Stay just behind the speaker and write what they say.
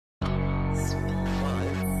What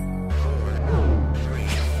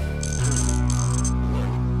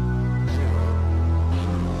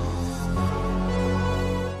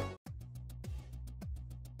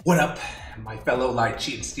up, my fellow light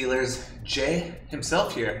cheat stealers? Jay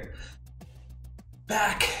himself here,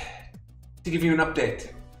 back to give you an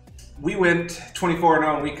update. We went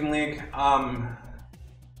 24-0 in Weekend League.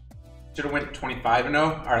 Should have went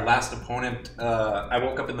 25-0. Our last opponent, I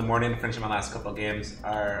woke up in the morning, finishing my last couple of games.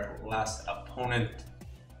 Our last opponent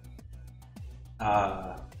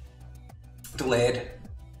delayed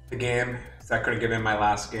the game, so I couldn't get in my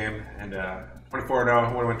last game. And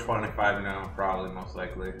 24-0, would have went 25-0, probably, most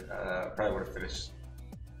likely. Probably would have finished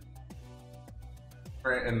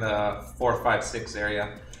right in the 4, 5, 6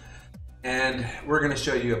 area. And we're going to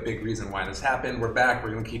show you a big reason why this happened. We're back.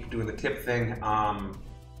 We're going to keep doing the tip thing.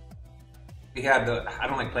 We had I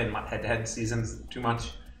don't like playing head-to-head seasons too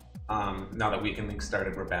much. Now that Weekend League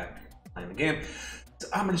started, we're back playing the game. So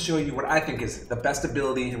I'm going to show you what I think is the best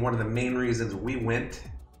ability and one of the main reasons we went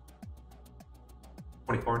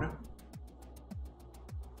 24-0.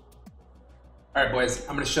 All right, boys,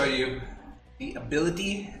 I'm going to show you the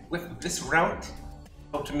ability with this route.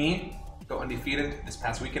 Helped me go undefeated this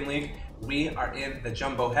past Weekend League. We are in the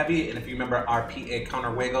Jumbo Heavy, and if you remember our PA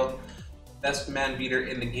counter wiggle, best man beater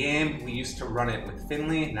in the game. We used to run it with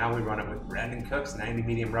Finley. Now we run it with Brandon Cooks, 90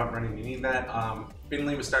 medium route running. You need that.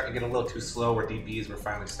 Finley was starting to get a little too slow, where DBs were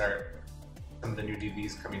finally some of the new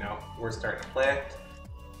DBs coming out. We're starting to play it.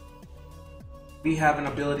 We have an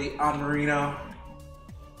ability on Marino.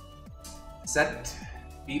 Set,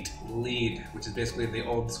 beat, lead, which is basically the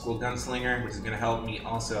old school gunslinger, which is going to help me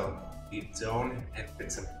also beat zone and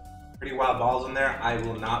fit some pretty wild balls in there. I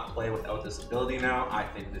will not play without this ability now. I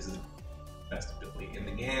think this is the best ability in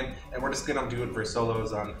the game, and we're just going to do it for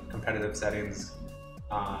solos on competitive settings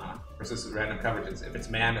versus random coverages. If it's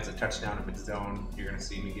man, it's a touchdown. If it's zone, you're going to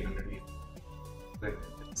see me get underneath the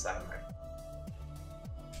side right.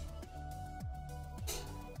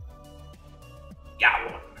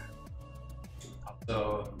 Yeah.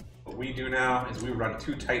 So what we do now is we run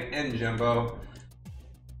 2 tight end jumbo,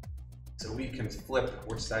 so we can flip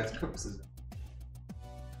which side's Cooks is.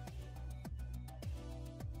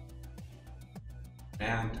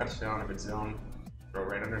 And touchdown if it's zone, throw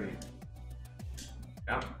right underneath.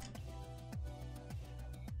 Yeah.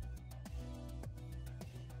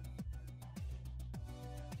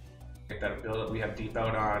 Get that ability. We have deep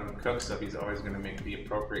out on Cooks, so he's always going to make the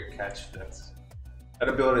appropriate catch. That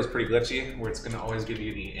ability is pretty glitchy, where it's going to always give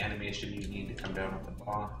you the animation you need to come down with the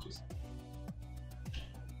ball.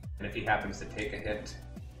 And if he happens to take a hit,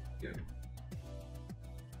 good.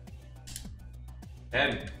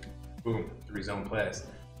 And boom, 3 zone plays.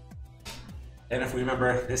 And if we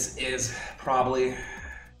remember, this is probably,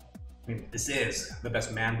 this is the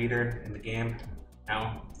best man beater in the game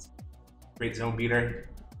now. Great zone beater.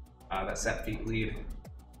 That set feet lead,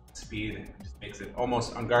 speed, just makes it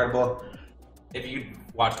almost unguardable. If you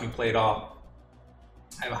watch me play it all,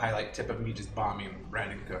 I have a highlight tip of me just bombing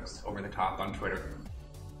Brandon Cooks over the top on Twitter.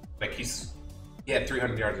 Like he had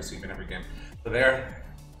 300 yards receiving every game. So there,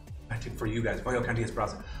 I tip for you guys. Buenos días,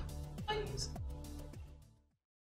 bros.